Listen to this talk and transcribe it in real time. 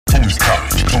Tony's talk.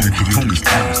 Tony's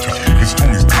talk. It's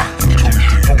Tony's talk.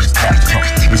 Tony's talk.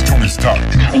 It's Tony's talk.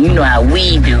 And you know how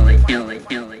we do it.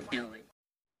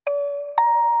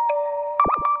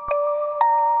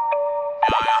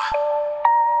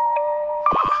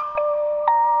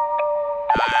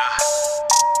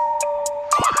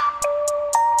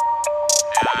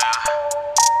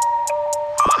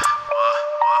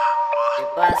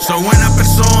 Soy buena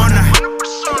persona,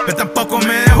 pero tampoco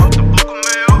me dejo.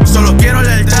 Solo quiero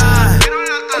lealtad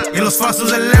y los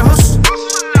falsos de lejos.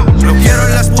 No quiero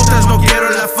las putas, no quiero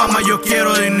la fama, yo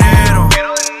quiero dinero.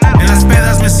 En las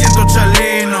pedas me siento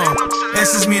chalino,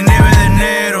 ese es mi 9 de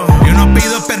enero. Yo no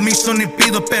pido permiso ni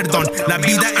pido perdón. La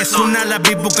vida es una, la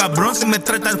vivo cabrón. Si me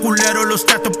tratan culero, los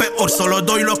trato peor. Solo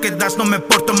doy lo que das, no me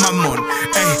porto mamón.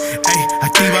 Ey,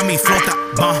 activa mi flota.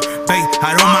 Bombay,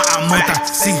 aroma a mota.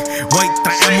 Sí, güey,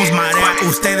 traemos marea.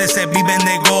 Ustedes se viven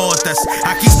de gotas.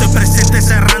 Aquí estoy presente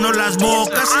cerrando las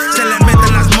bocas. Se le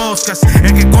meten las moscas.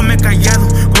 El que come callado,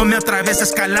 come otra vez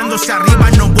escalando hacia arriba.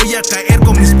 No voy a caer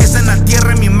con mis pies en la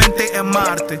tierra y mi mente en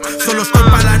Marte. Solo estoy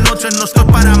para la noche, no estoy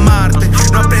para Marte.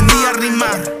 No aprendí a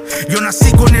rimar. Yo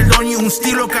nací con el don y un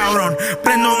estilo cabrón.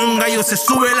 Prendo un gallo, se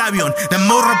sube el avión. De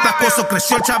morro placoso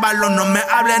creció el chavalón. No me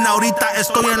hablen ahorita,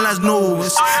 estoy en las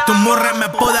nubes. Tu morra me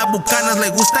poda bucanas, le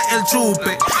gusta el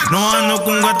chupe. No ando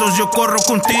con gatos, yo corro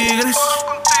con tigres.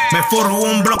 Me forjo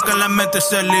un bloque, la mente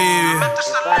se alivia.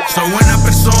 Soy buena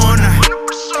persona,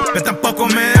 pero tampoco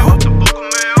me dejo.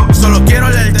 Solo quiero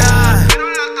lealtad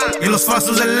y los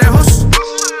falsos de lejos.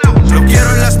 No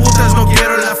quiero las putas, no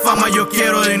quiero la fama, yo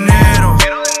quiero dinero.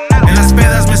 En las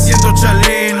pedas me siento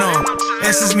chalino,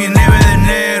 ese es mi 9 de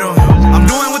enero. I'm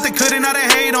doing what they couldn't, now they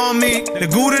hate on me. The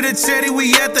good of the cherry,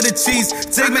 we after the cheese.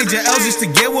 Take major L's just to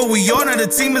get what we on, and the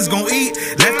team is gon' eat.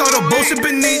 Left all the bullshit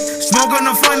beneath. Smoke on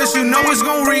the finest, you know it's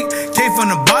gon' reek. Came from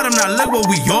the bottom, now look what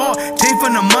we are. Came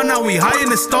from the mud, now we high in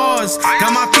the stars.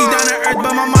 Got my feet down to earth,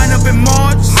 but my mind up in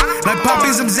Mars. Like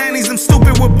poppies, them Xannies, I'm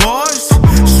stupid with bars.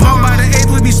 Smoke by the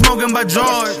 8th, we be smoking by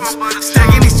George.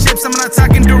 Stacking these chips, I'm not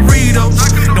talking Doritos.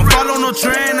 Don't follow no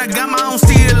trend, I got my own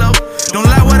estilo. Don't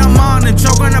like what I'm on and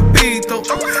choke on a pito.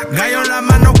 Gallo en la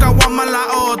mano, caguama en la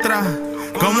otra.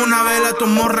 Como una vela tu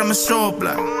morra me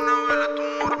sopla. Como una vela tu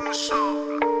morra me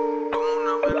sopla. Como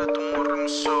una vela tu morra me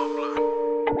sopla.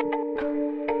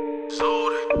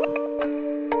 Zore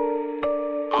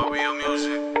Obvio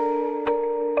Music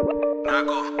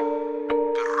Naco,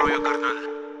 qué rollo carnal.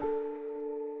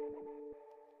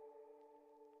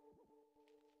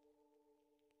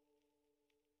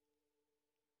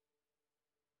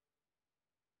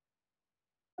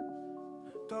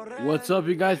 What's up,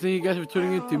 you guys? Thank you guys for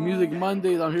tuning in to Music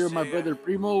Mondays. I'm here with my brother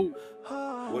Primo.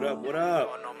 What up?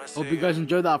 Hope you guys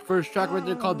enjoyed that first track right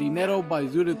there called Dinero by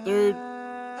Zooted Third.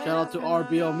 Shout out to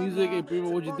RBL Music. Hey, Primo,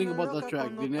 what'd you think about that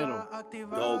track, Dinero?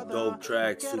 Dope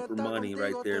track, super money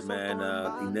right there, man.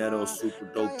 Dinero, super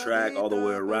dope track all the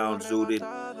way around. Zooted,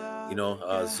 you know,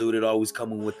 Zooted always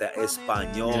coming with that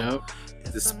Espanol. Yep.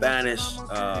 The Spanish,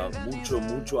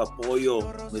 mucho apoyo,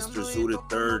 Mr. Zooted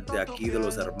Third, de aquí de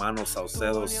los hermanos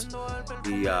Saucedos,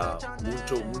 y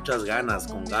muchas ganas,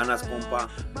 con ganas, compa.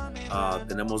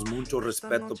 Tenemos mucho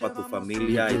respeto para tu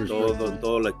familia y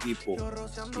todo el equipo,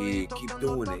 y keep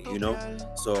doing it, you know.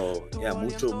 So yeah,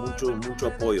 mucho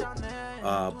apoyo.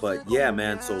 But yeah,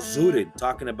 man, so Zooted,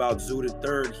 talking about Zooted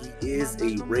Third, he is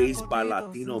a Raised by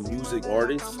Latino music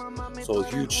artist. So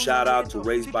huge shout out to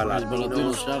Raised by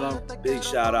Latinos. Shout out. Big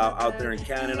shout out there in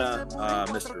Canada,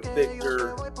 Mr.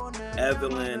 Victor,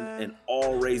 Evelyn, and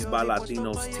all Raised by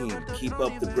Latinos team. Keep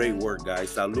up the great work, guys.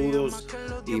 Saludos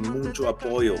y mucho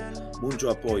apoyo.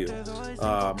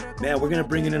 Man, we're going to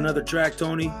bring in another track,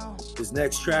 Tony. This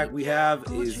next track we have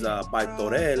is by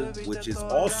Torel, which is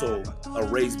also a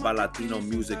Raised by Latino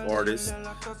music artist.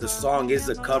 The song is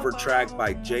a cover track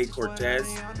by Jay Cortez,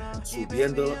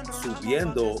 Subiendo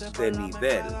de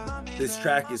Nivel. This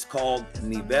track is called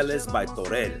Niveles by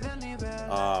Torel.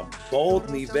 Both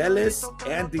Niveles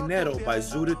and Dinero by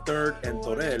Zooted Third and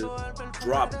Torel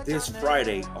drop this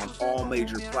Friday on all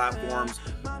major platforms,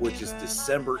 which is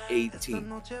December 18th.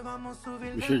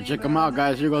 Be sure to check them out,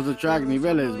 guys. Here goes the track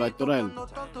Niveles by Torel.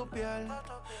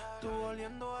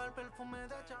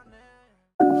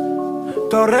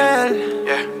 Torel,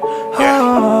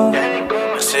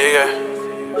 me sigue,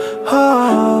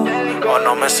 o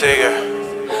no me sigue,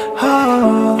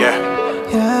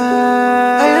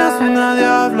 Ella es una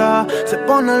diabla, se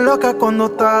pone loca cuando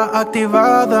está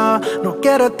activada. No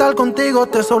quiere estar contigo,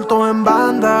 te soltó en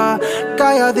banda.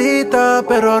 Calladita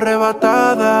pero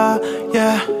arrebatada,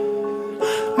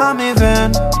 Mami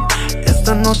ven,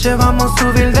 esta noche vamos a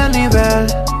subir de nivel.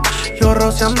 Yo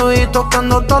rociando y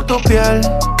tocando toda tu piel.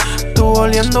 Tú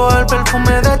oliendo el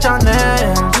perfume de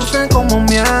Chanel, dulce como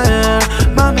miel.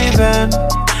 Mami ven,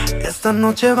 esta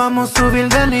noche vamos a subir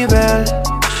de nivel.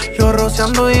 Yo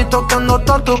rociando y tocando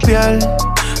toda tu piel.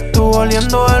 Tú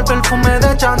oliendo el perfume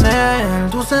de Chanel,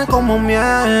 dulce como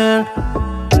miel.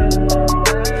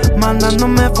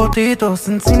 Mandándome fotitos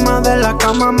encima de la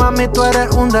cama, mami, tú eres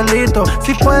un delito.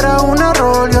 Si fuera un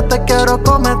error, yo te quiero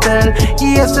cometer.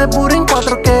 Y ese purín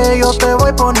 4 que yo te voy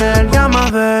a poner. Llama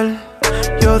a ver,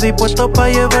 yo dispuesto pa'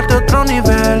 llevarte a otro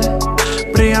nivel.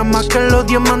 Brilla más que los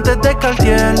diamantes de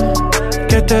Cartier.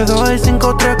 Que te doy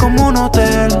 5-3 como un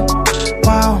hotel.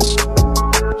 Wow.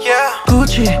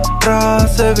 Gucci, Prada,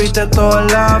 se viste toda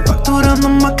la facturando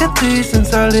más que ti sin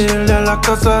salir de la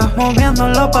casa.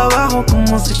 Moviéndolo pa' abajo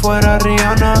como si fuera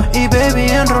Rihanna. Y baby,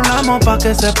 enrolamos pa'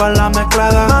 que sepa la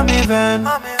mezclada. Mami ven,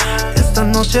 esta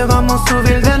noche vamos a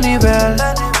subir de nivel.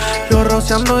 Yo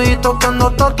rociando y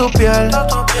tocando toda tu piel.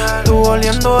 Tú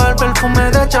oliendo el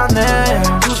perfume de Chanel,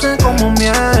 dulce como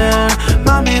miel.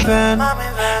 Mami ven,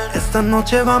 esta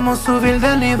noche vamos a subir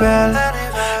de nivel.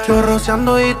 Yo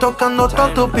rociando y tocando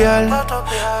toda tu piel.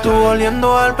 Tú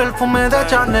oliendo el perfume de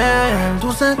Chanel,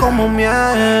 dulce como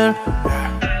miel.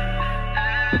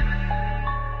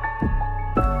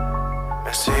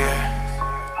 Me sigue,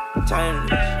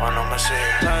 o no me sigue.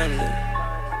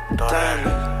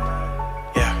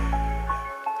 Yeah.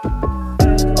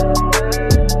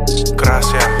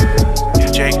 Gracias,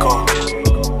 Jacob.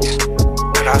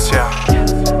 Gracias,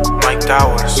 Mike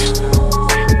Towers.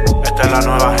 Esta es la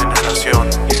nueva generación.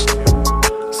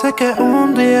 Sé que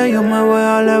un día yo me voy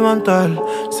a levantar.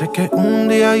 Sé que un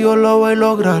día yo lo voy a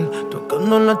lograr.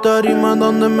 Tocando en la tarima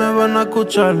donde me van a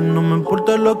escuchar. No me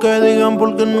importa lo que digan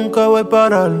porque nunca voy a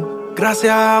parar.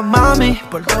 Gracias, mami,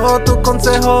 por todos tus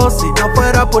consejos. Si no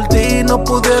fuera por ti, no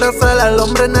pudiera ser el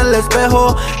hombre en el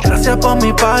espejo. Gracias por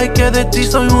mi paz, que de ti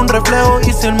soy un reflejo.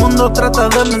 Y si el mundo trata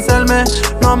de vencerme,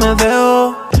 no me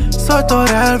dejo. Soy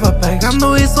Torel, va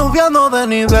pegando y subiendo de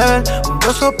nivel. Un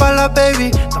beso para la baby,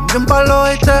 también para los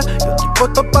haters. Yo estoy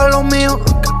puesto para lo mío,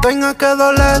 aunque tenga que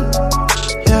doler.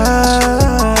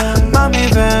 Yeah. Mami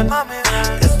ven,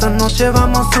 esta noche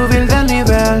vamos a subir de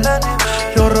nivel.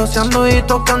 Yo rociando y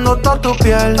tocando toda tu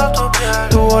piel.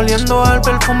 Tú oliendo el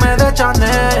perfume de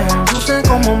Chanel, dulce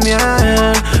como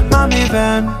miel. Mami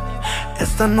ven,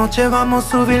 esta noche vamos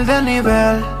a subir de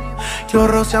nivel. Yo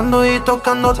rociando y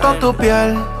tocando toda tu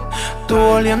piel. Tú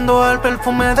oliendo el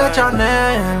perfume de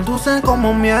Chanel, dulce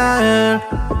como miel.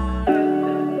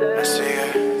 ¿Me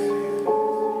sigue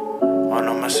o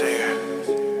no me sigue?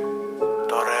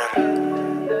 Torel,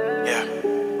 yeah.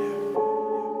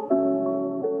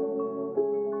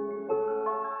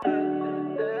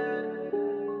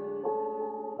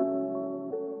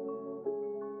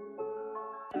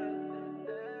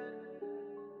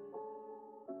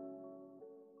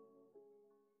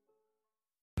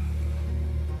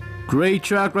 Great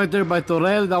track right there by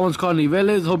Torel. That one's called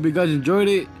Niveles. Hope you guys enjoyed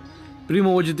it.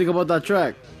 Primo, what'd you think about that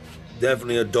track?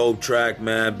 Definitely a dope track,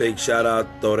 man. Big shout out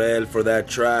Torel for that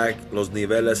track. Los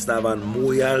niveles estaban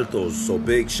muy altos. So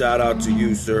big shout out to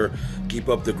you, sir. Keep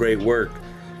up the great work.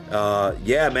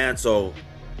 Yeah, man. So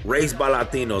Raised by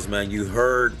Latinos, man. You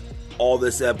heard all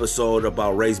this episode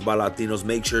about Raised by Latinos.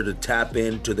 Make sure to tap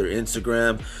into their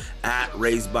Instagram at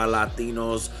Raised by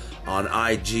Latinos on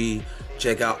IG.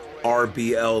 Check out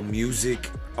RBL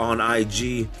Music on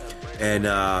IG. And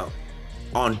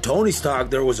on Tony's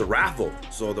Talk, there was a raffle.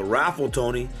 So the raffle,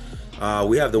 Tony,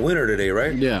 we have the winner today,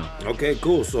 right? Yeah. Okay,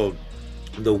 cool. So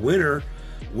the winner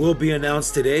will be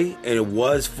announced today, and it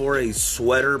was for a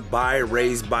sweater by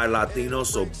Raised by Latinos.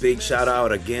 So big shout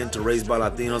out again to Raised by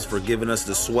Latinos for giving us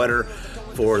the sweater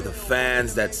for the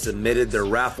fans that submitted their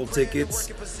raffle tickets.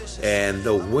 And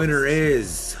the winner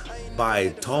is, by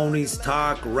Tony's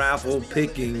Talk raffle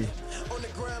picking,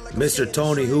 Mr.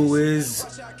 Tony, who is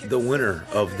the winner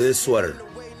of this sweater.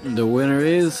 The winner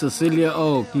is Cecilia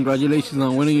O. Congratulations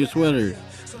on winning your sweater.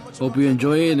 Hope you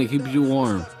enjoy it and it keeps you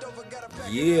warm.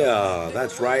 Yeah,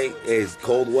 that's right. It's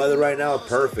cold weather right now.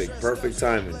 Perfect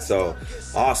timing. So,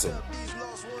 awesome.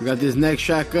 We got this next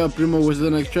track up. Primo, what's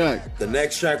the next track? The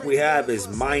next track we have is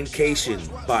Mindcation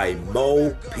by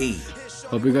Mo P.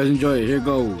 Hope you guys enjoy it. Here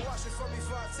goes.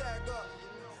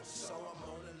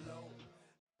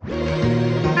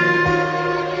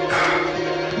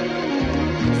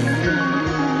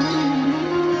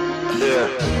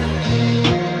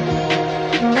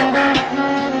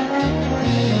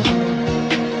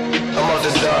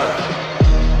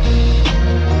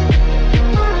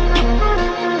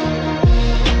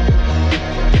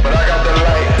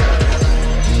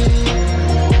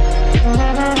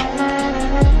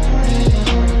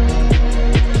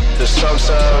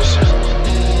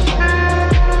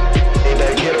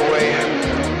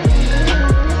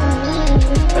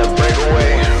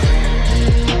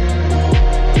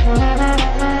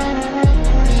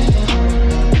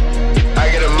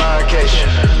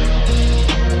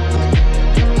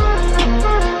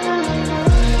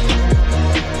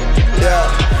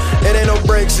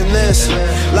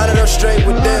 sense. Line it up straight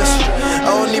with this.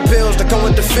 I don't need pills that come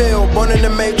with the feel. Born in the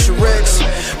matrix,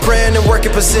 praying and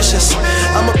working positions.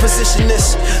 I'm a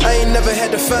positionist, I ain't never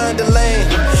had to find a lane.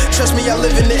 Trust me, I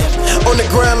live in it. On the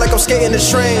ground like I'm skating the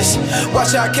trains.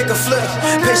 Watch how I kick a flip.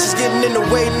 Patience getting in the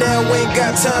way now. We ain't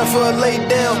got time for a lay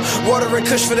down. Water and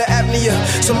kush for the apnea.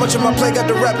 So much of my plate, got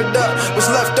to wrap it up. What's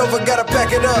left over, gotta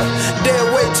pack it up. Dead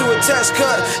weight to a task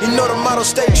cut. You know the motto,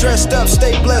 stay dressed up,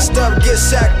 stay blessed up, get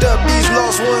sacked up. These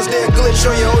lost ones, they glitch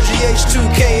on your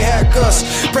OGH2, can't hack us.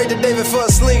 Pray to David for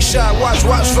a slingshot. Watch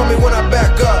for me when I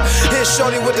back up. Hit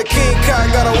shorty with the king cock.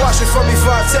 Gotta watch it for me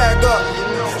before I tag up.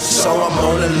 So I'm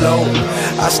on the low,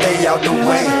 I stay out the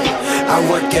way. I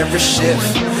work every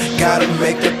shift, gotta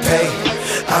make the pay.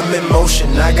 I'm in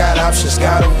motion, I got options,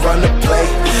 gotta run the play.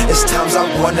 It's times I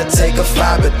wanna take a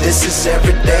five, but this is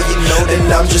every day, you know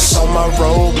that I'm just on my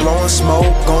road, blowing smoke,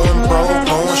 going broke,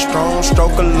 going strong,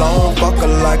 stroke alone,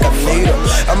 buckle like I need her.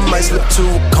 I might slip to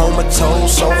a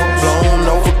comatose, overblown,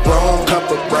 overgrown, cup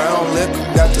of brown liquor,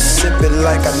 got to sip it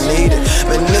like I need it.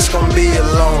 Man, this gon' be a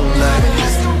long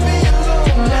night.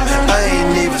 I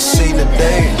ain't even seen the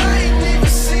day.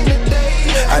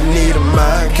 I need a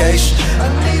mindcation.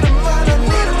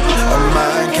 A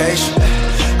mindcation.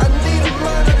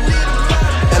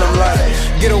 And I'm like,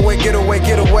 get away, get away,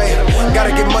 get away.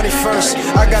 Gotta get money first.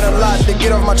 I got a lot to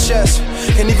get off my chest.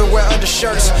 Can't even wear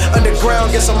undershirts.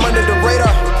 Underground, guess I'm under the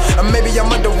radar. Or maybe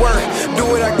I'm underworked. Do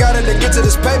what I gotta to get to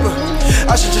this paper.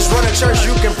 I should just run a church.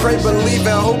 You can pray, believe,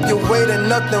 and hope you're waiting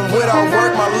nothing without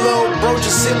work. My little bro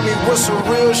just hit me with some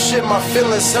real shit. My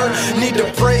feelings hurt. Need to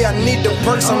pray, I need the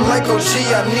perks. I'm like OG,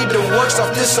 I need the works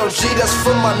off this OG. That's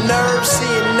for my nerves.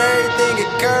 Seeing everything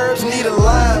at curves. Need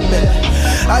alignment.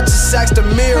 I just asked the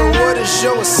mirror, what is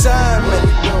your assignment?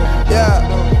 Yeah.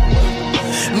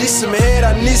 Need some head,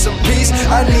 I need some peace.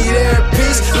 I need air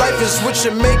peace. Life is what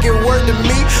you make it work to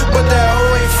me, but that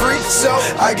hoe ain't free. So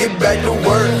I get back to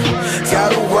work.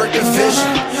 Gotta work the vision.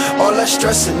 All that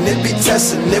stressing, it be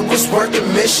testing. It was worth the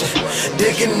mission.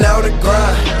 Digging out the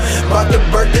grind, about to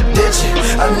birth the ditching.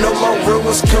 I know my real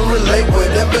ones can relate.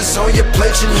 Whatever's on your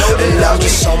plate, you know that I'm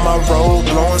just on my road,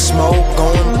 blowing smoke,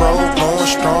 going broke, going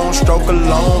strong, stroke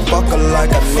alone, buckle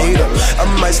like I need her. I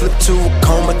might slip to a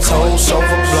comatose,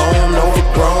 overblown,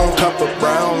 overgrown, cup of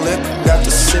brown liquor, got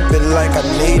to sip it like I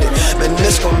need it. Man,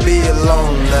 this gon' be a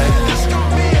long night.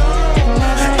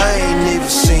 I ain't even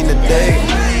seen the day.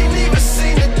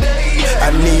 I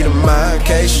need a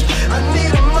mindcation.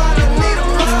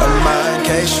 A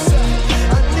mindcation.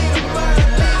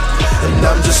 And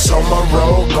I'm just on my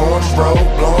road, going broke,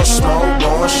 blowing smoke,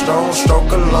 going strong,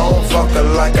 stroke alone, fuck her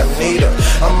like I need her.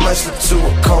 I might slip to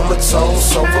a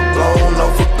comatose, overblown,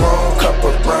 overgrown, cup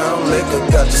of brown liquor,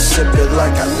 got to sip it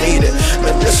like I need it.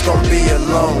 Man, this gon' be a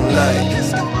long night,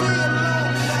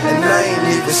 and I ain't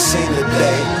even seen the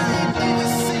day.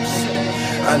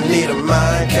 I need a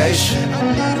mindcation,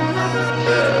 a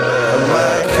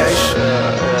mindcation.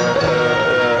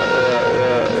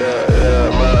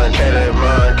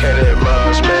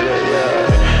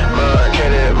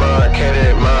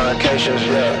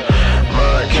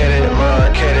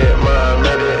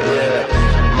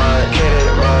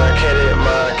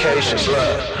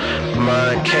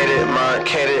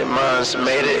 Mind's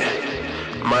made it.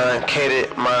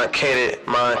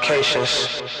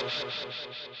 Mindcations.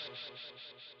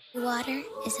 Water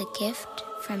is a gift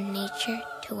from nature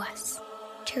to us,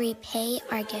 to repay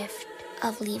our gift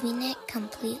of leaving it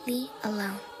completely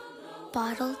alone.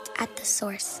 Bottled at the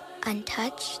source,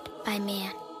 untouched by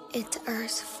man. It's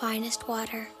Earth's finest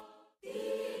water.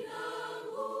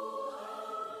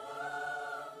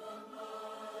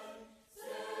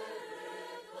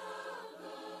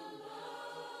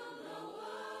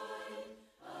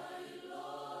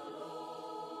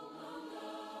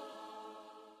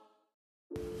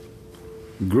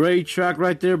 Great track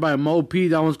right there by Mo P.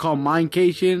 That one's called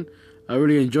Mindcation. I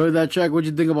really enjoyed that track. What'd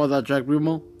you think about that track,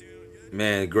 Primo?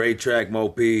 Man, great track, Mo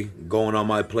P. Going on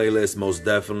my playlist, most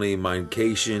definitely.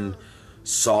 Mindcation,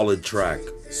 solid track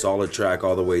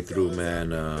all the way through, man.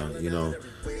 You know,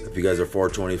 if you guys are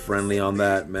 420 friendly on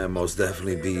that, man, most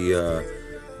definitely be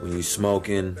when you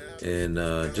smoking and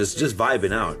just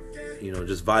vibing out. You know,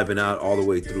 just vibing out all the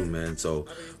way through, man. So,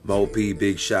 Mo P,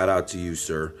 big shout out to you,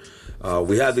 sir.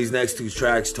 We have these next two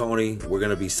tracks, Tony. We're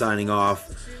going to be signing off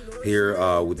here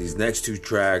with these next two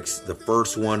tracks. The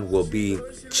first one will be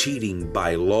Cheating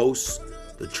by Los.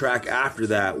 The track after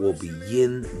that will be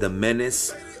Yin the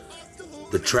Menace.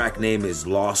 The track name is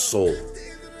Lost Soul.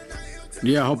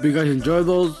 Yeah, I hope you guys enjoy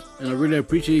those, and I really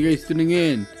appreciate you guys tuning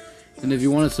in. And if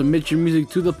you want to submit your music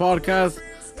to the podcast,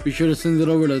 be sure to send it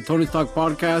over to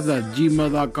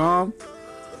TonyTalkPodcast@gmail.com.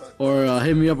 or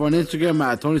hit me up on Instagram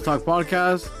at Tony's Talk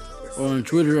Podcast or on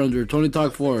Twitter under Tony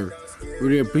Talk 4.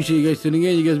 Really appreciate you guys tuning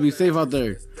in. You guys be safe out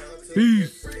there.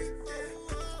 Peace.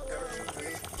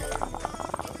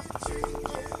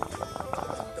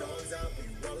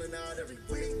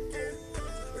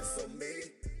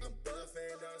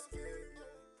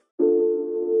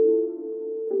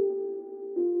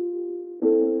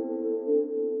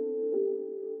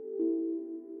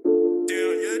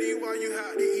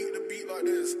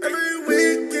 Every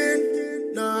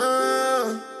weekend,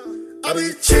 nah, I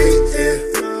be cheating.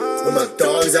 With my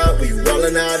dogs out, we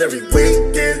rollin' out every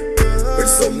weekend. But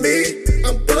it's on me,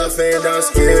 I'm buffing dark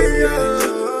skin, yeah.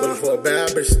 Looking for a bad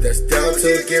bitch that's down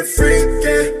to get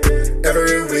freakin'.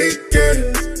 Every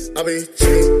weekend, I be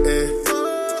cheating.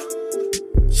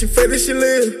 She fake that she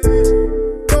live.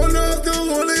 Don't know if the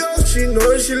Julio, she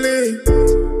know she live.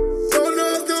 Don't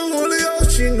know if the Julio,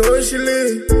 she know she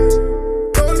live.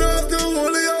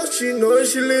 She know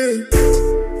she live.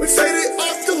 We faded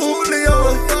off the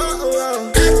Julio.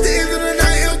 At the end of the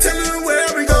night, I'm telling her where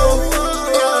we go.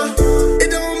 It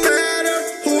don't matter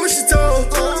who she told.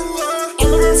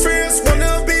 All of her friends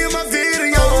wanna be in my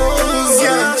videos.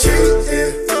 Yeah,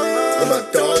 cheating. With my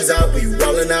dogs out, we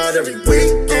rollin' out every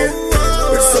weekend.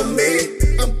 But it's on me,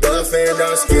 I'm buffing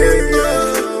dark skin,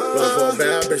 yeah. Looking for a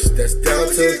bad bitch that's down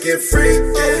to get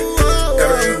freakin'.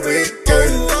 Every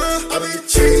weekend, I be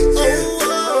cheating.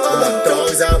 My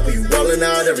dogs out, we rollin'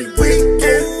 out every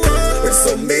weekend. But it's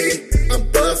on me, I'm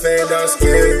buffing dark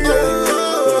skin, yeah.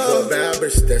 Looking for a bad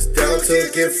bitch that's down to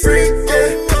get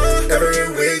freakin'. Every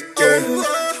weekend,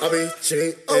 I be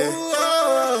cheating.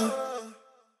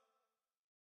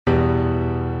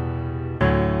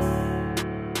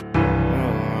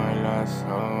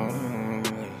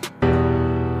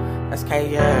 That's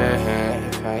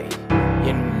KF,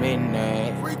 in the midnight.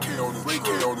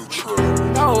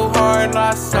 No hard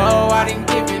lost soul, I didn't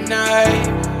give it nothing.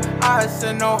 I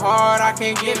said no hard, I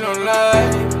can't get no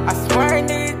love. I swear in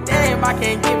this damn, I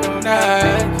can't give them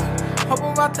nothing. Hope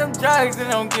about them drugs and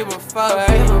don't give a fuck.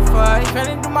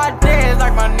 Tryna do my dance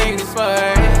like my niggas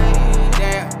fuck.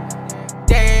 Damn,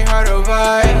 they ain't heard of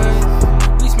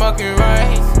us. We smoking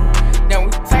rice, then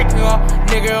we taking off,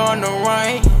 nigga on the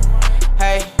run.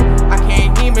 Hey, I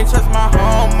can't even trust my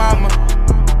home mama.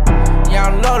 Yeah,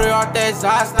 I'm loaded off that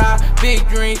Zasta. Big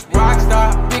dreams,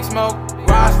 rockstar. Big smoke,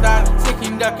 rockstar.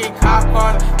 Ticking, ducking, cop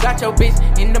cars. Got your bitch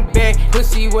in the bed.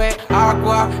 Pussy wet,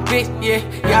 aqua. Bitch, yeah.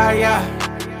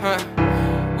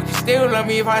 Would you still love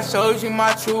me if I showed you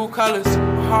my true colors?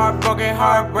 Heartbroken,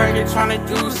 heartbreaking, tryna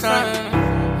do something.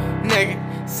 Nigga,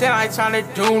 said I ain't tryna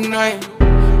do nothing.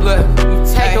 Look, you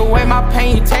take away my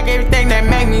pain. You take everything that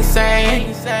make me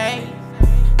sane.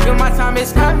 Feel my time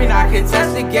is coming, I can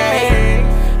test the game.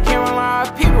 Can't rely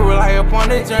on people, rely up on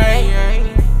the drain.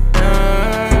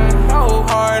 No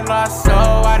hard lost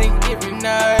soul, I didn't give you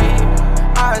nothing.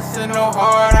 I said no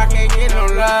hard, I can't get no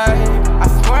love. I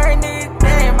swear in this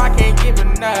damn, I can't give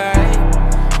it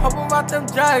nothing. Hope about them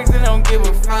drugs and don't give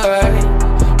a fuck.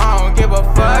 I don't give a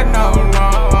fuck, no.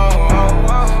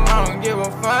 I don't give a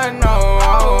fuck, no.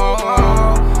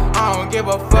 I don't give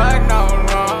a fuck, no.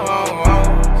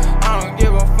 I don't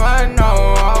give a fuck, no.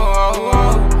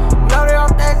 Loaded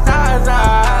off that Zaza.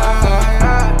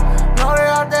 Loaded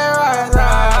off that Raza.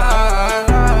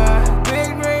 Big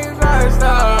dreams,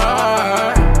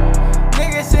 rockstar.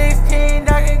 Nigga 16,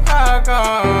 ducking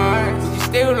cockers. Would you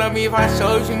still love me if I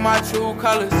showed you my true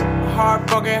colors?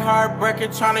 Heartbroken,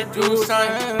 heartbreaking, tryna do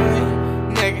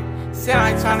something. Nigga, said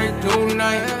I ain't tryna do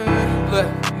nothing. Look,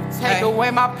 you take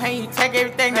away my pain, you take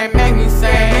everything that make me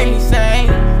sane.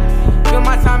 Feel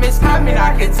my time is coming,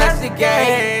 I can touch the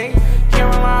game.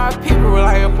 Can't rely on people,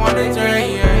 rely up on the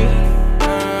drain.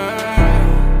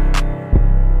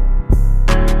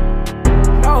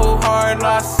 No hard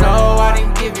lost soul, I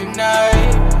didn't give you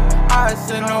nothing. I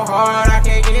said no hard, I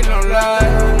can't get no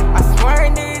love. I swear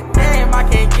in this damn, I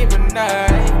can't give it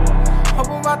nothing.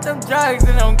 Hope about them drugs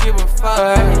and don't give a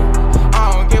fuck.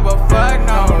 I don't give a fuck,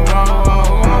 no.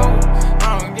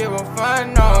 I don't give a fuck,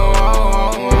 no.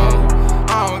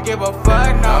 I don't give a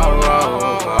fuck, no.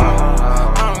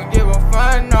 I don't give a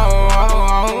fuck, no.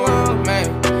 Man,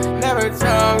 never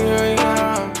told me,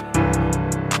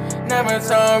 never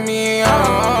told me,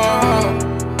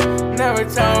 never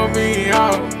told me,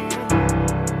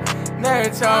 never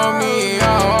told me,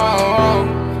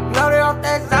 loaded off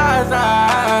that Zaza,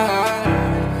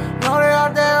 loaded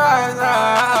off that Raza,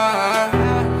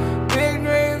 big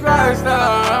dreams,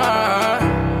 rockstar.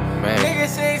 Nigga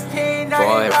 16,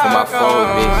 boy, for my phone,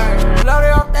 bitch.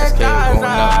 Loaded off that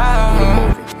Zaza.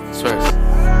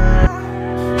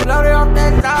 Loaded off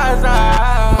that Zaza.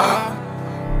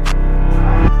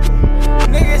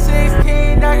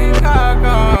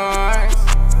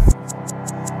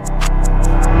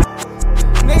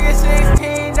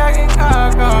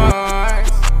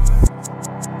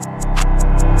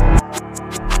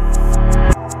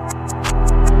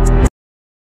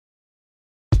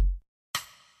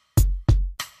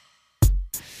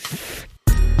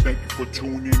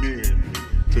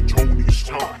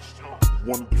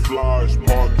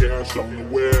 podcast on the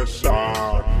west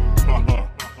side.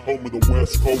 Home of the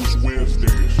West Coast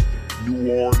Wednesdays.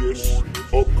 New artists,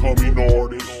 upcoming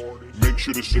artists. Make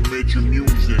sure to submit your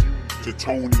music to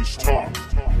Tony's Talk.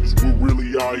 Cause we're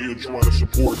really out here trying to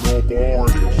support local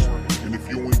artists. And if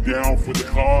you ain't down for the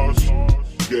cause,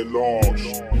 get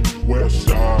lost.